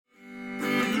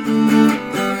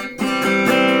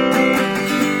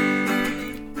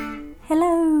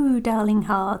darling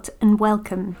heart, and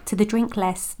welcome to the Drink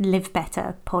Less, Live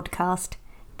Better podcast.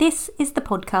 This is the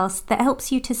podcast that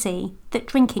helps you to see that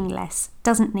drinking less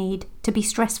doesn't need to be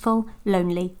stressful,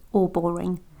 lonely, or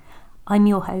boring. I'm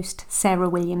your host, Sarah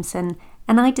Williamson,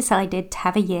 and I decided to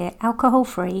have a year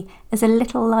alcohol-free as a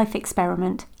little life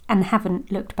experiment and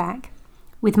haven't looked back.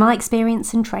 With my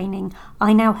experience and training,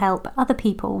 I now help other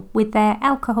people with their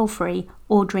alcohol-free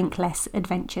or drink less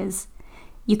adventures.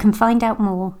 You can find out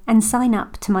more and sign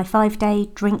up to my 5-day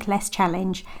Drink Less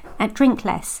challenge at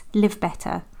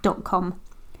drinklesslivebetter.com.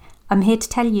 I'm here to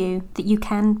tell you that you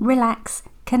can relax,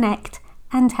 connect,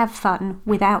 and have fun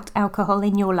without alcohol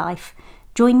in your life.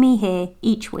 Join me here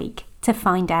each week to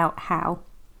find out how.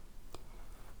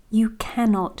 You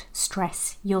cannot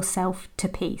stress yourself to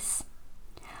peace.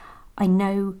 I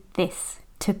know this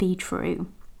to be true.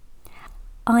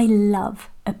 I love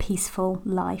a peaceful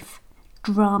life,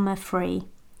 drama-free.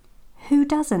 Who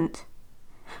doesn't?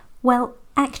 Well,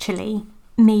 actually,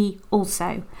 me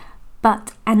also,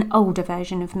 but an older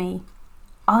version of me.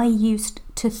 I used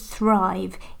to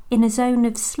thrive in a zone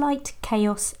of slight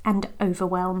chaos and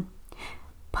overwhelm.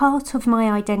 Part of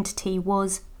my identity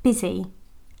was busy,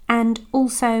 and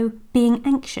also being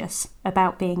anxious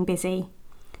about being busy.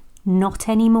 Not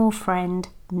anymore, friend,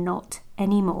 not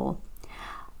anymore.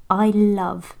 I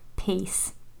love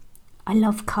peace. I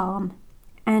love calm.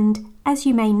 And as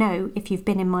you may know if you've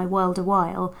been in my world a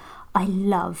while, I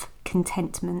love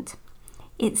contentment.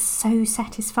 It's so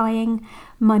satisfying.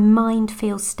 My mind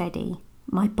feels steady.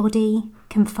 My body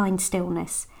can find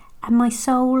stillness. And my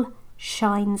soul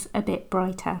shines a bit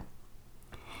brighter.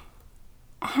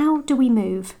 How do we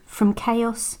move from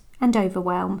chaos and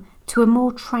overwhelm to a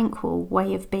more tranquil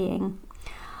way of being?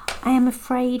 I am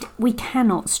afraid we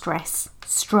cannot stress,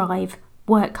 strive,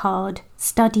 work hard,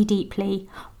 study deeply,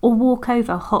 or walk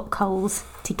over hot coals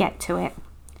to get to it.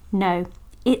 No,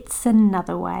 it's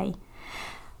another way.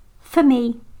 For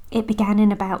me, it began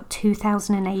in about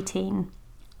 2018,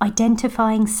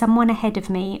 identifying someone ahead of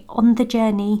me on the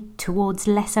journey towards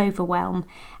less overwhelm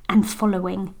and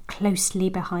following closely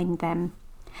behind them.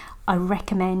 I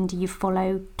recommend you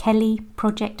follow Kelly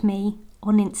Project Me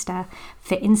on Insta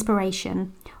for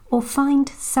inspiration, or find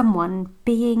someone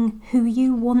being who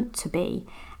you want to be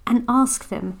and ask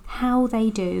them how they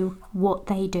do what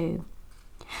they do.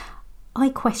 I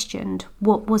questioned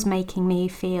what was making me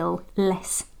feel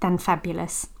less than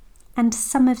fabulous, and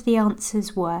some of the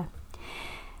answers were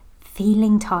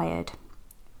feeling tired,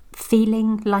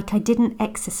 feeling like I didn't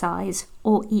exercise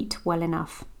or eat well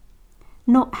enough,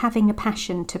 not having a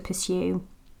passion to pursue,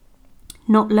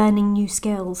 not learning new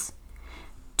skills,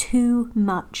 too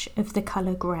much of the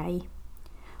colour grey,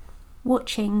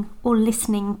 watching or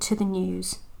listening to the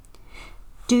news,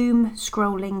 doom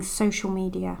scrolling social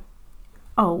media,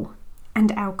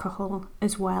 and alcohol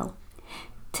as well,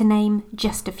 to name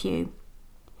just a few.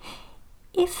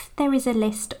 If there is a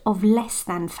list of less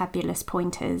than fabulous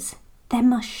pointers, there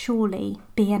must surely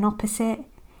be an opposite.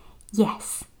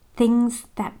 Yes, things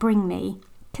that bring me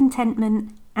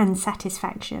contentment and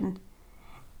satisfaction.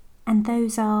 And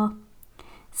those are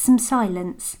some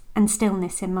silence and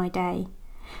stillness in my day,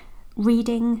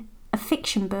 reading a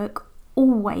fiction book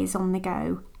always on the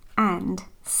go and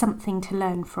something to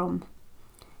learn from,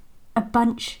 a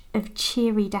bunch of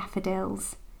cheery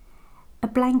daffodils, a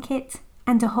blanket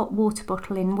and a hot water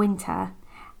bottle in winter,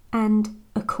 and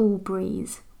a cool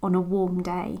breeze on a warm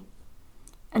day,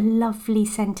 a lovely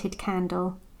scented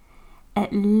candle,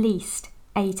 at least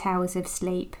 8 hours of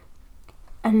sleep,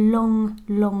 a long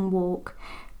walk,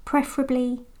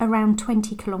 preferably around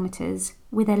 20 kilometres,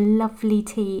 with a lovely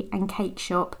tea and cake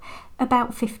shop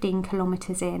about 15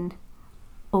 kilometres in.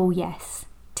 Oh yes,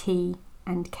 tea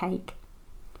and cake.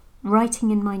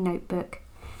 Writing in my notebook,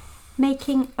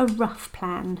 making a rough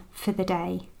plan for the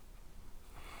day.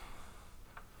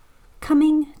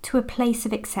 Coming to a place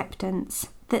of acceptance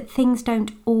that things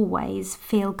don't always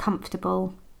feel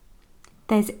comfortable.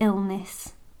 There's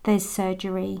illness, there's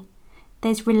surgery,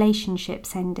 there's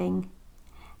relationships ending,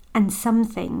 and some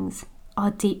things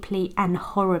are deeply and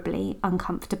horribly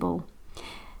uncomfortable.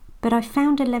 But I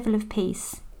found a level of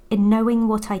peace in knowing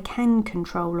what I can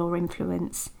control or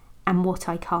influence and what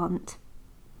I can't.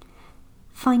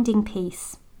 Finding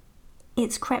peace.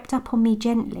 It's crept up on me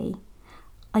gently.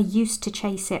 I used to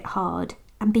chase it hard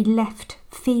and be left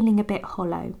feeling a bit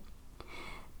hollow.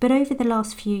 But over the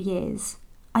last few years,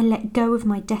 I let go of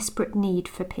my desperate need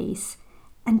for peace.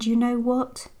 And you know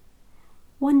what?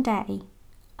 One day,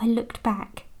 I looked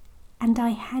back and I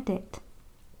had it.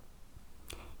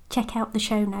 Check out the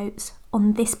show notes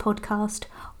on this podcast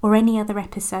or any other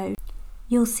episode.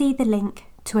 You'll see the link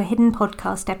to a hidden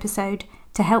podcast episode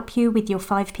to help you with your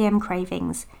 5 p.m.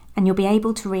 cravings, and you'll be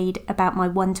able to read about my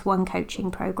one-to-one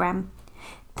coaching programme.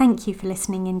 Thank you for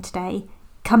listening in today.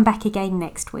 Come back again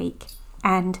next week.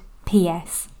 And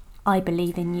P.S. I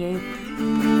believe in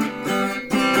you.